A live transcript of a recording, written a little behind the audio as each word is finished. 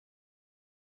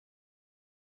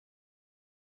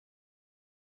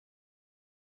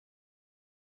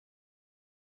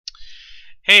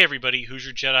Hey everybody,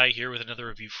 Hoosier Jedi here with another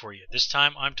review for you. This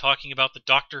time I'm talking about the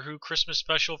Doctor Who Christmas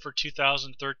special for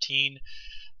 2013,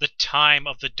 The Time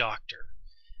of the Doctor.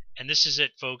 And this is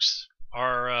it, folks.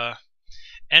 Our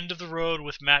end of the road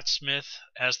with Matt Smith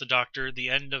as the Doctor, the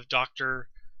end of Doctor,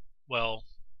 well,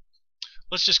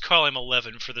 let's just call him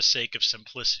 11 for the sake of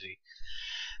simplicity.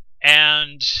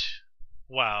 And,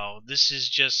 wow, this is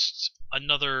just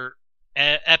another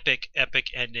epic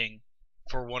ending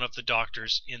for one of the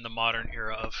Doctors in the modern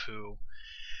era of Who.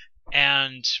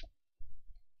 And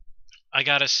I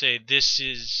gotta say, this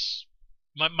is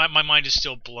my mind is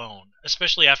still blown,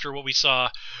 especially after what we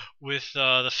saw with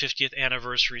the 50th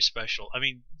anniversary special. I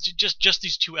mean, just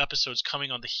these two episodes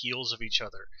coming on the heels of each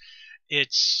other.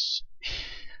 It's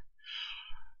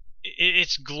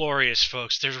it's glorious,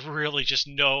 folks. There's really just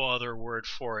no other word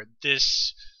for it.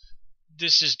 This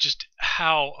is just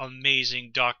how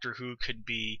amazing Doctor Who could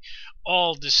be,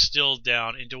 all distilled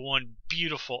down into one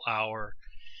beautiful hour.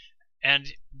 And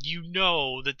you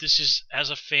know that this is, as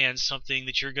a fan, something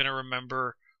that you're going to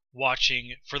remember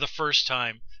watching for the first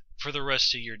time for the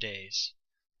rest of your days.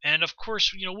 And of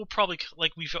course, you know, we'll probably,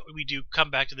 like we do,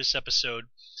 come back to this episode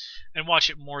and watch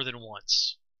it more than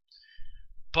once.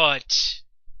 But,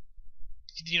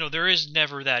 you know, there is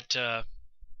never that,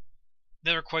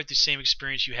 never quite the same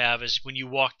experience you have as when you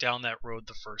walk down that road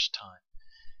the first time.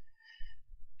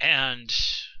 And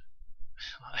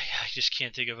I just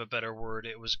can't think of a better word.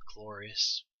 It was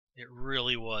glorious. It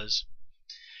really was.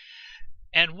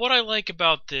 And what I like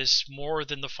about this more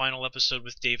than the final episode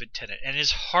with David Tennant, and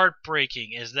as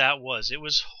heartbreaking as that was, it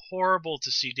was horrible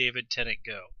to see David Tennant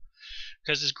go.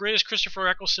 Because as great as Christopher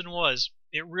Eccleston was,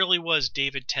 it really was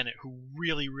David Tennant who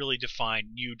really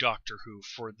defined new Doctor Who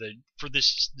for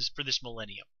this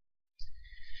millennium.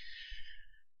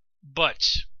 But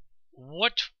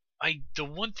the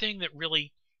one thing that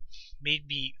really made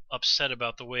me upset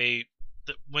about the way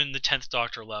that when the 10th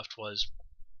Doctor left was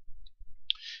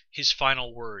his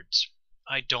final words,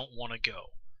 "I don't want to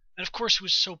go." And of course it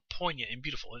was so poignant and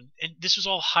beautiful, and this was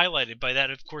all highlighted by that,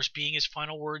 of course, being his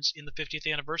final words in the 50th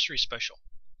anniversary special.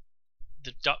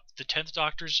 The 10th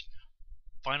Doctor's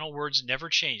final words never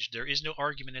changed. There is no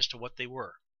argument as to what they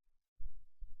were.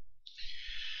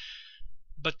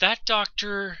 But that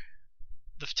Doctor,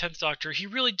 the 10th Doctor, he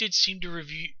really did seem to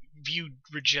view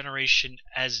regeneration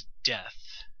as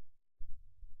death.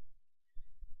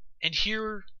 And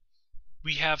here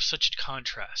we have such a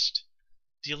contrast.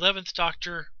 The 11th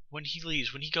Doctor, when he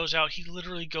leaves, when he goes out, he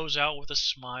literally goes out with a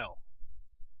smile.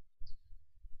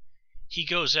 He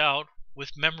goes out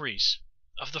with memories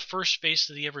of the first face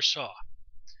that he ever saw.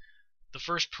 The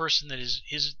first person that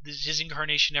his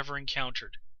incarnation ever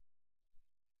encountered.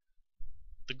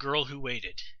 The girl who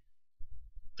waited.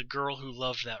 The girl who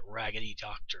loved that raggedy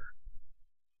Doctor.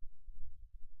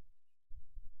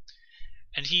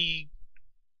 And he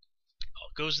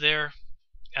goes there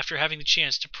after having the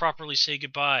chance to properly say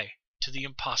goodbye to the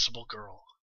impossible girl.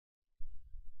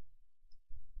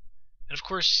 And of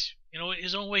course, you know, in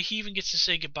his own way, he even gets to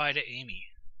say goodbye to Amy.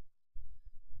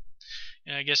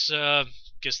 And I guess the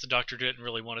Doctor didn't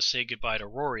really want to say goodbye to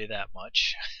Rory that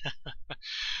much.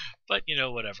 But, you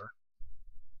know, whatever.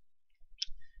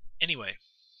 Anyway.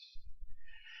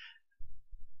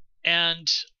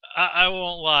 And I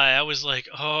won't lie, I was like,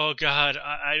 oh god,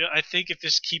 I think if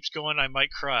this keeps going I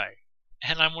might cry.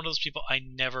 And I'm one of those people, I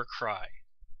never cry.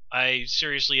 I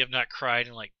seriously have not cried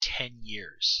in like 10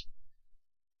 years.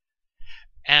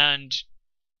 And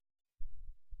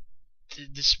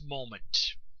this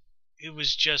moment, it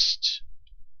was just,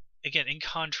 again, in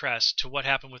contrast to what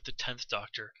happened with the 10th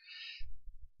Doctor,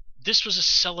 this was a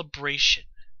celebration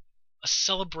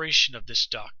of this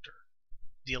Doctor,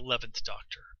 the 11th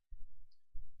Doctor.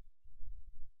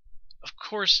 Of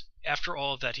course, after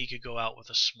all of that, he could go out with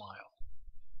a smile.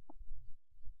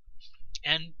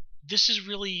 And this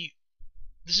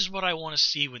is what I want to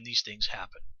see when these things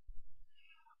happen.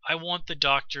 I want the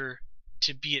Doctor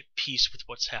to be at peace with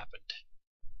what's happened.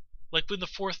 Like when the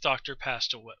 4th Doctor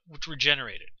passed away, which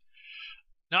regenerated.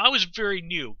 Now, I was very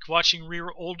new, watching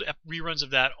old reruns of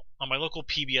that on my local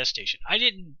PBS station. I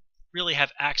didn't really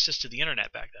have access to the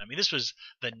internet back then. I mean, this was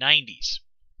the 90s.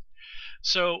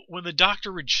 So when the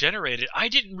Doctor regenerated, I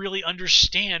didn't really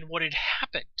understand what had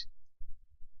happened.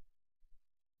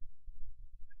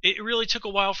 It really took a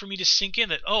while for me to sink in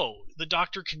that, oh, the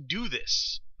Doctor can do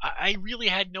this. I really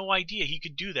had no idea he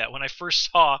could do that when I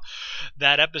first saw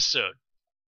that episode.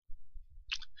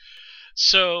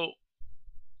 So,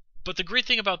 but the great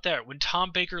thing about that, when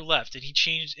Tom Baker left and he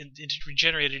changed and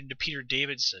regenerated into Peter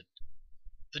Davidson,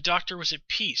 the Doctor was at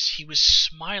peace. He was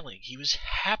smiling. He was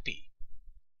happy.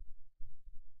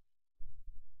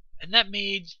 And that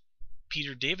made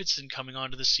Peter Davidson coming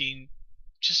onto the scene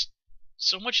just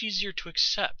so much easier to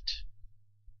accept.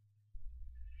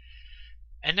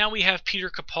 And now we have Peter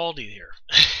Capaldi here.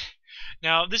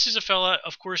 Now, this is a fella,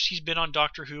 of course, he's been on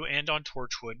Doctor Who and on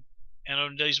Torchwood,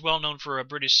 and he's well known for a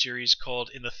British series called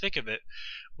In the Thick of It,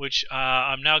 which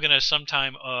I'm now going to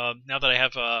sometime, now that I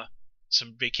have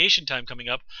some vacation time coming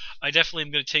up, I definitely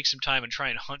am going to take some time and try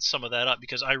and hunt some of that up,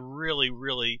 because I really,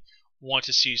 really want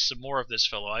to see some more of this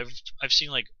fellow. I've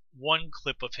seen like one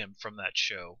clip of him from that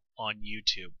show on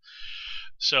YouTube.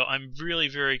 So I'm really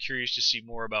very curious to see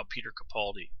more about Peter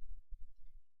Capaldi.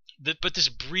 But this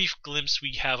brief glimpse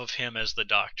we have of him as the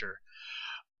Doctor,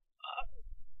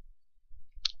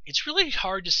 it's really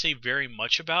hard to say very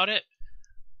much about it,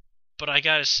 but I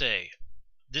gotta say,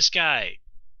 this guy,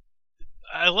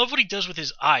 I love what he does with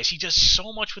his eyes. He does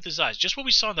so much with his eyes. Just what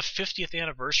we saw on the 50th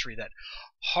anniversary, that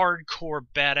hardcore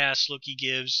badass look he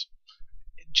gives,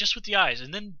 just with the eyes,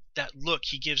 and then that look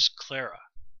he gives Clara.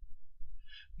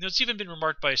 You know, it's even been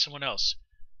remarked by someone else.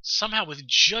 Somehow, with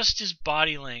just his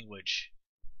body language,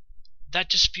 that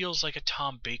just feels like a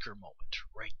Tom Baker moment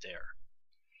right there.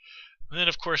 And then,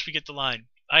 of course, we get the line,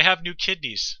 "I have new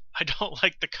kidneys. I don't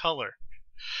like the color."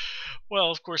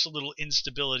 Well, of course, a little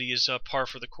instability is par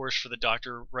for the course for the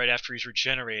Doctor right after he's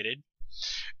regenerated.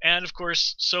 And, of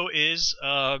course, so is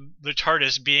the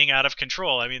TARDIS being out of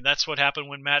control. I mean, that's what happened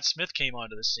when Matt Smith came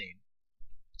onto the scene.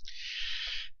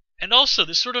 And also,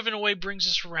 this sort of, in a way, brings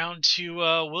us around to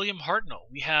William Hartnell.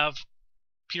 We have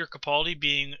Peter Capaldi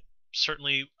being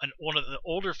certainly one of the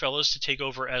older fellows to take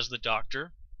over as the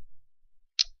Doctor.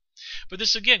 But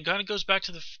this, again, kind of goes back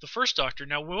to the first Doctor.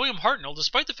 Now, William Hartnell,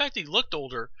 despite the fact that he looked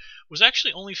older, was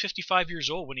actually only 55 years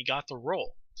old when he got the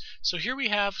role. So here we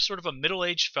have sort of a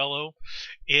middle-aged fellow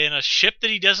in a ship that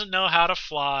he doesn't know how to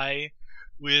fly,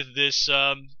 with this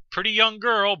pretty young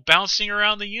girl bouncing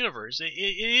around the universe. It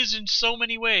is, in so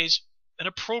many ways, an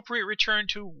appropriate return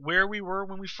to where we were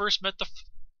when we first met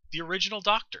the original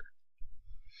Doctor.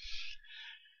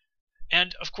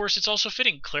 And, of course, it's also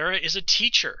fitting. Clara is a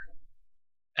teacher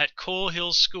at Coal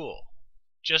Hill School,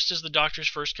 just as the Doctor's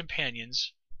first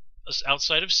companions,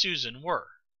 outside of Susan, were.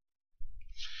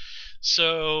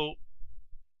 So,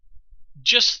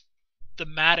 just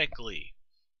thematically,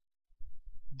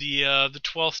 the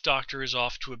 12th Doctor is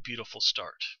off to a beautiful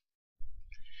start.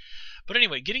 But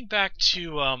anyway, getting back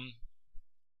to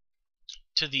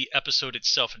the episode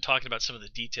itself and talking about some of the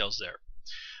details there.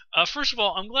 First of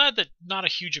all, I'm glad that not a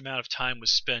huge amount of time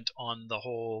was spent on the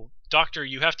whole "Doctor,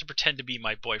 you have to pretend to be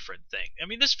my boyfriend" thing. I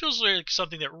mean, this feels like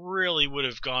something that really would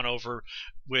have gone over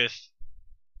with,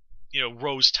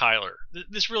 Rose Tyler.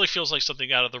 This really feels like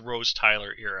something out of the Rose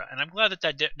Tyler era, and I'm glad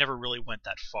that never really went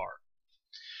that far.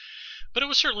 But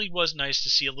it certainly was nice to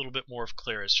see a little bit more of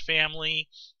Clara's family,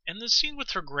 and the scene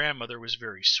with her grandmother was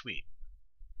very sweet.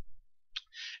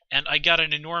 And I got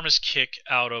an enormous kick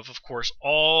out of course,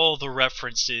 all the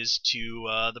references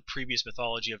to the previous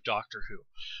mythology of Doctor Who.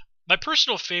 My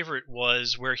personal favorite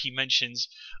was where he mentions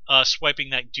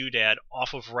swiping that doodad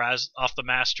off the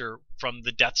Master from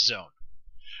the Death Zone.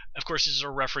 Of course, this is a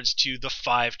reference to The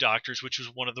Five Doctors, which was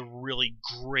one of the really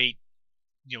great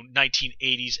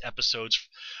 1980s episodes,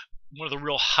 one of the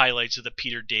real highlights of the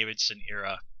Peter Davidson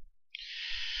era.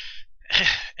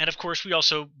 And of course, we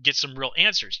also get some real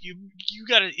answers.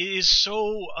 It is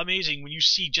so amazing when you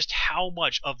see just how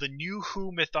much of the New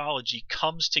Who mythology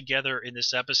comes together in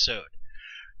this episode.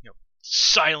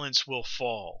 Silence will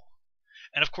fall,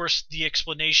 and of course, the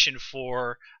explanation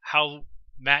for how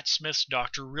Matt Smith's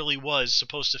Doctor really was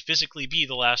supposed to physically be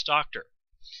the last Doctor.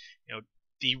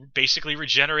 He basically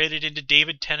regenerated into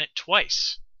David Tennant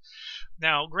twice.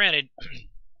 Now, granted,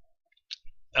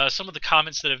 some of the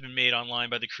comments that have been made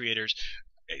online by the creators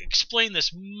explain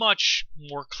this much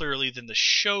more clearly than the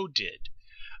show did.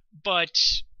 But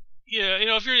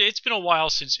it's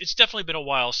definitely been a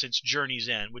while since Journey's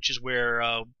End, which is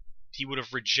where he would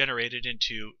have regenerated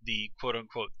into the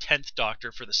quote-unquote 10th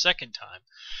Doctor for the second time.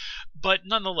 But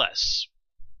nonetheless,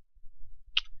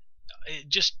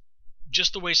 just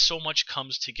the way so much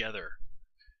comes together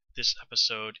this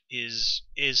episode is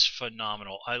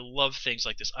phenomenal. I love things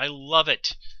like this. I love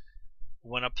it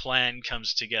when a plan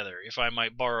comes together, if I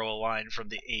might borrow a line from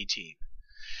the A-Team.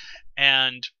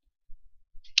 And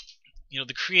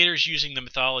the creators using the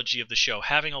mythology of the show,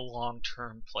 having a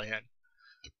long-term plan.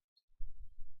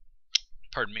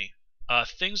 Pardon me.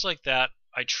 Things like that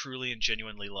I truly and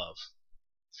genuinely love.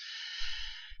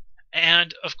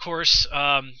 And, of course,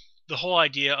 the whole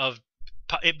idea of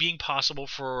it being possible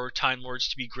for Time Lords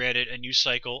to be granted a new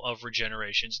cycle of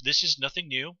regenerations. This is nothing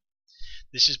new.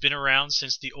 This has been around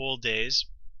since the old days.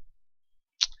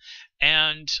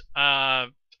 And I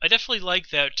definitely like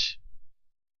that.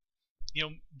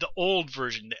 The old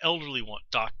version, the elderly one,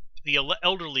 the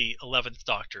elderly 11th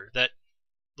Doctor that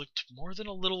looked more than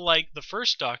a little like the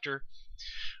first Doctor,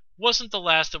 wasn't the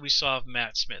last that we saw of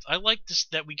Matt Smith. I like this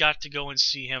that we got to go and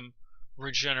see him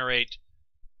regenerate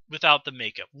without the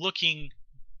makeup, looking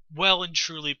well and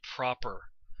truly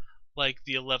proper, like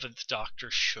the 11th Doctor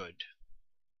should.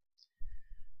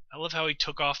 I love how he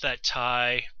took off that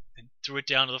tie and threw it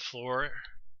down to the floor.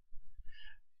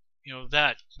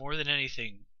 That, more than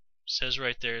anything, says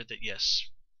right there that yes,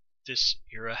 this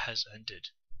era has ended.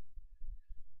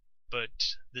 But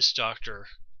this Doctor,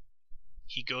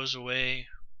 he goes away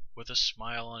with a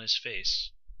smile on his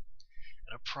face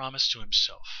and a promise to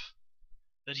himself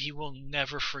that he will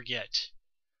never forget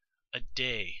a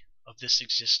day of this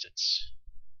existence.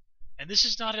 And this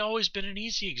has not always been an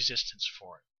easy existence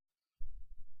for him.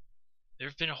 There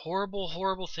have been horrible,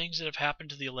 horrible things that have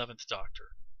happened to the 11th Doctor.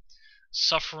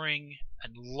 Suffering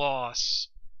and loss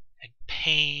and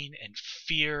pain and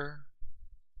fear.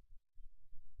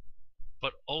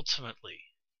 But ultimately,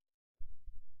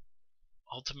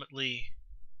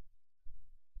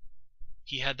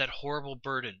 he had that horrible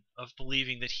burden of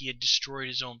believing that he had destroyed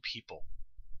his own people,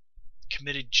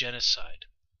 committed genocide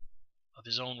of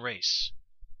his own race,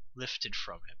 lifted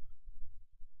from him.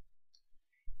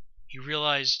 He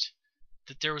realized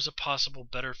that there was a possible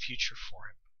better future for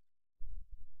him.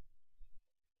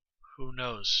 Who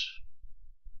knows?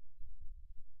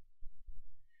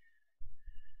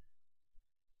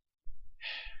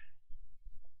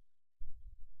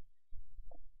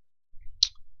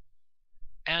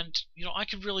 And, I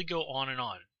could really go on and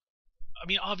on. I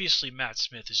mean, obviously Matt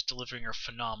Smith is delivering a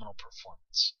phenomenal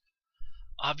performance.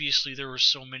 Obviously there were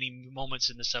so many moments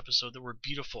in this episode that were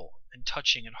beautiful and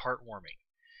touching and heartwarming.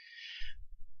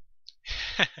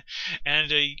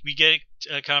 And we get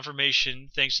a confirmation,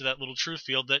 thanks to that little truth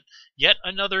field, that yet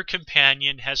another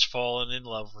companion has fallen in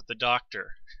love with the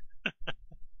Doctor.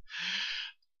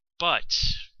 But,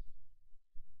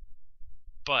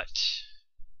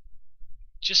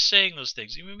 just saying those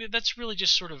things, I mean, that's really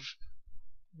just sort of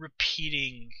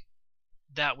repeating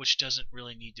that which doesn't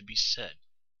really need to be said.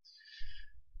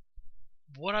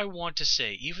 What I want to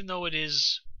say, even though it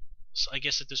is, I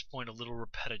guess at this point, a little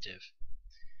repetitive,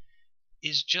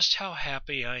 is just how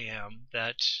happy I am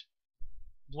that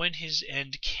when his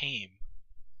end came,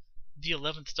 the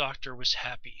 11th Doctor was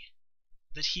happy,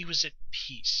 that he was at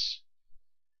peace.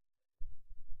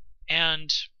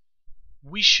 And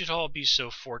we should all be so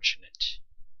fortunate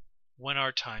when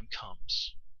our time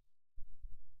comes.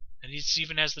 And it's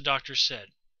even as the Doctor said,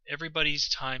 everybody's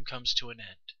time comes to an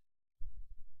end.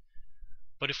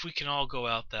 But if we can all go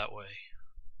out that way,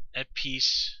 at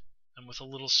peace and with a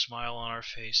little smile on our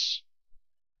face,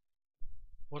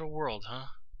 what a world, huh?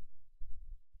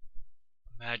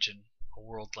 Imagine a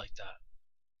world like that.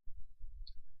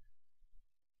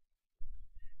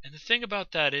 And the thing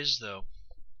about that is, though,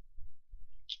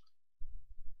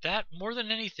 that more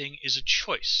than anything is a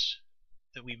choice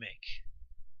that we make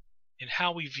in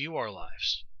how we view our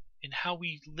lives, in how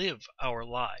we live our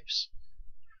lives.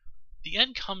 The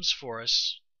end comes for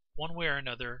us one way or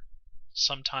another,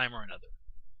 sometime or another.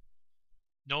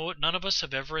 No, none of us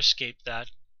have ever escaped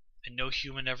that, and no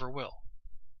human ever will.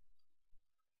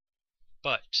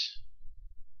 But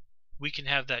we can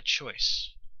have that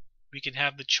choice. We can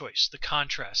have the choice, the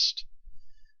contrast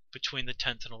between the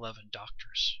 10th and 11th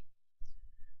Doctors.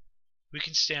 We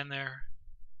can stand there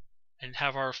and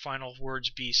have our final words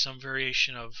be some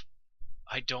variation of,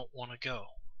 I don't want to go.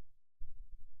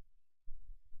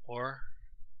 Or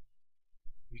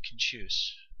we can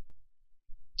choose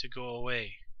to go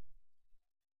away,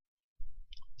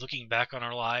 looking back on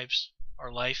our lives,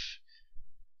 our life,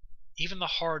 even the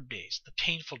hard days, the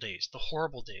painful days, the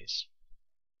horrible days,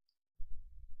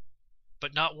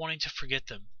 but not wanting to forget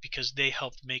them because they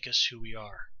helped make us who we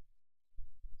are.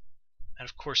 And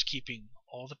of course keeping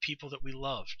all the people that we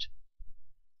loved,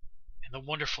 and the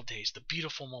wonderful days, the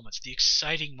beautiful moments, the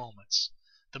exciting moments,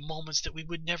 the moments that we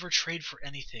would never trade for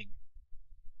anything,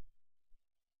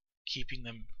 keeping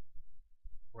them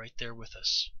right there with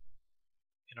us,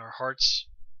 in our hearts,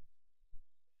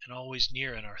 and always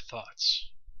near in our thoughts.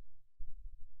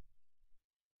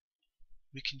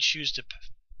 We can choose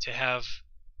to have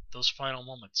those final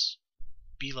moments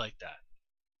be like that,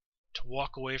 to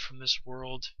walk away from this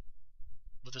world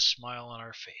with a smile on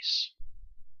our face.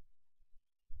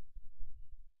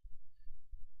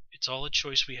 It's all a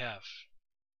choice we have.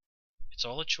 It's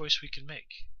all a choice we can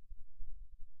make.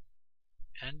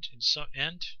 And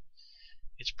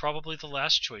it's probably the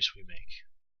last choice we make.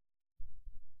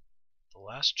 The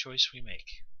last choice we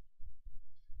make.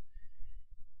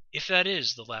 if that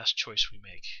is the last choice we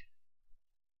make,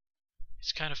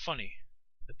 it's kind of funny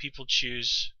that people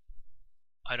choose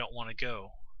 "I don't want to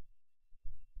go"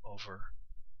 over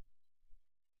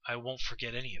 "I won't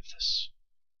forget any of this."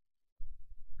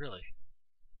 Really?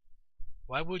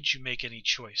 Why would you make any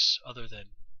choice other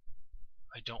than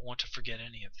 "I don't want to forget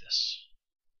any of this"?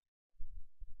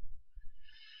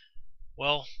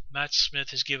 Well, Matt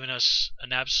Smith has given us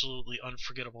an absolutely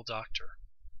unforgettable Doctor.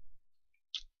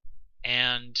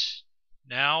 And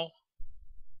now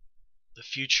the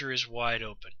future is wide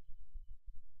open.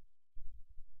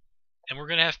 And we're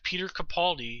going to have Peter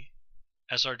Capaldi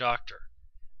as our Doctor,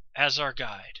 as our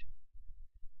guide.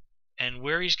 And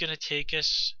where he's going to take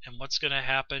us and what's going to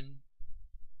happen,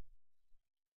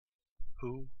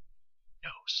 who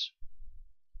knows?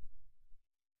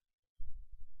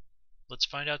 Let's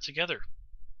find out together.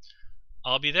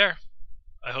 I'll be there.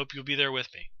 I hope you'll be there with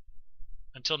me.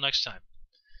 Until next time,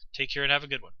 take care and have a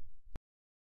good one.